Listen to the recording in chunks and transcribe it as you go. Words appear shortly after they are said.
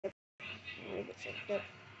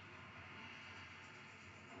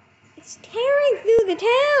It's tearing through the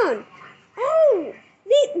town. Oh,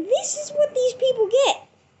 this is what these people get.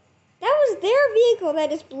 That was their vehicle that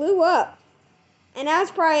just blew up. And now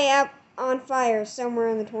it's probably up on fire somewhere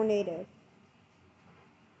in the tornado.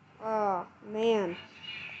 Oh, man.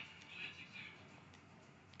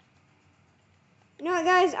 You know what,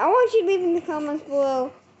 guys? I want you to leave in the comments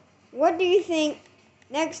below. What do you think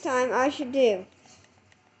next time I should do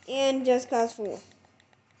in Just Cause 4?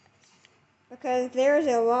 Because there's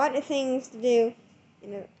a lot of things to do.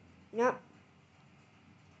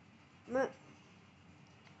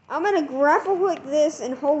 I'm going to grapple hook this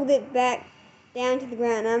and hold it back down to the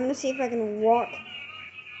ground. I'm going to see if I can walk.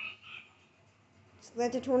 Just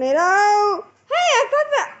let the tornado. Hey, I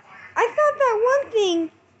thought that one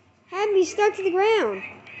thing had me stuck to the ground.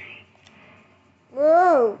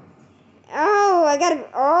 Whoa.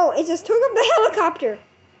 Oh, it just took up the helicopter.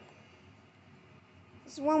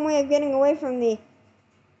 This is one way of getting away from the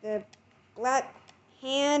black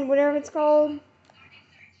hand, whatever it's called.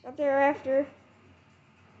 Up there after.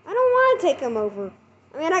 I don't want to take them over.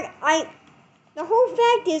 I mean, the whole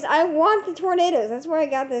fact is I want the tornadoes. That's why I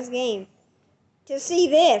got this game. To see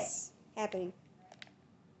this happening.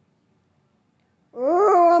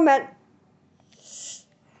 Oh, I'm at...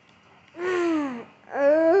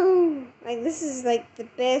 Oh, like this is like the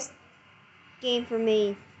best game for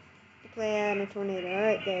me to play out in a tornado.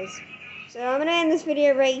 Alright, guys. So I'm going to end this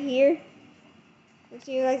video right here. Make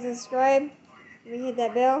sure you like and subscribe. Let me hit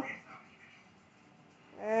that bell.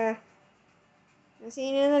 I'll see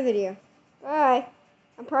you in another video. Bye.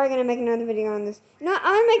 I'm probably going to make another video on this. No, I'm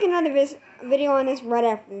going to make another video on this right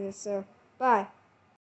after this. So, bye.